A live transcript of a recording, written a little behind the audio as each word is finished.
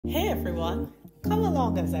Hey everyone, come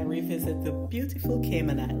along as I revisit the beautiful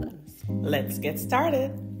Cayman Islands. Let's get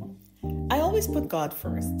started. I always put God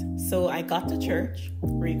first, so I got to church,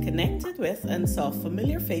 reconnected with and saw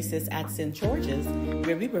familiar faces at St. George's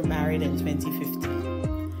where we were married in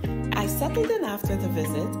 2015. I settled in after the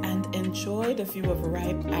visit and enjoyed a view of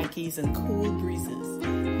ripe ackies and cool breezes.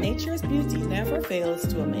 Nature's beauty never fails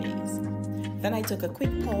to amaze. Then I took a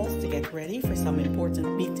quick pause to get ready for some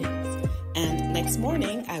important meetings. And next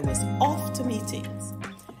morning, I was off to meetings.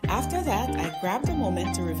 After that, I grabbed a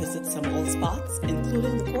moment to revisit some old spots,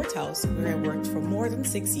 including the courthouse where I worked for more than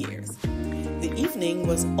 6 years. The evening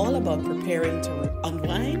was all about preparing to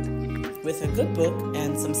unwind with a good book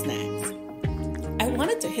and some snacks. I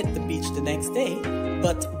wanted to hit the beach the next day,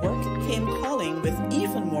 but work came calling with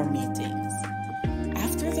even more meetings.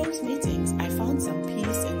 After those meetings, I found some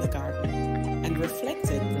peace in the garden and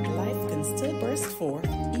reflected that life can still burst forth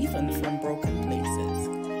even from broken places.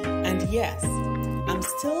 And yes, I'm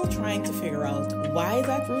still trying to figure out why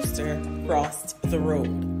that rooster crossed the road.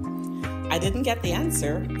 I didn't get the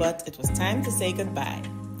answer, but it was time to say goodbye.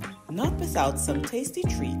 Not without some tasty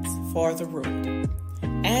treats for the road.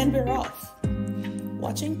 And we're off,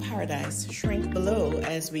 watching paradise shrink below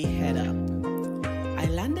as we head up. I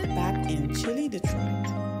landed back in chilly Detroit.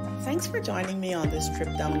 Thanks for joining me on this trip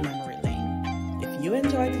down memory lane. If you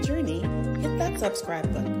enjoyed the journey, hit that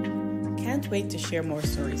subscribe button. Can't wait to share more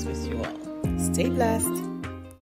stories with you all. Stay blessed.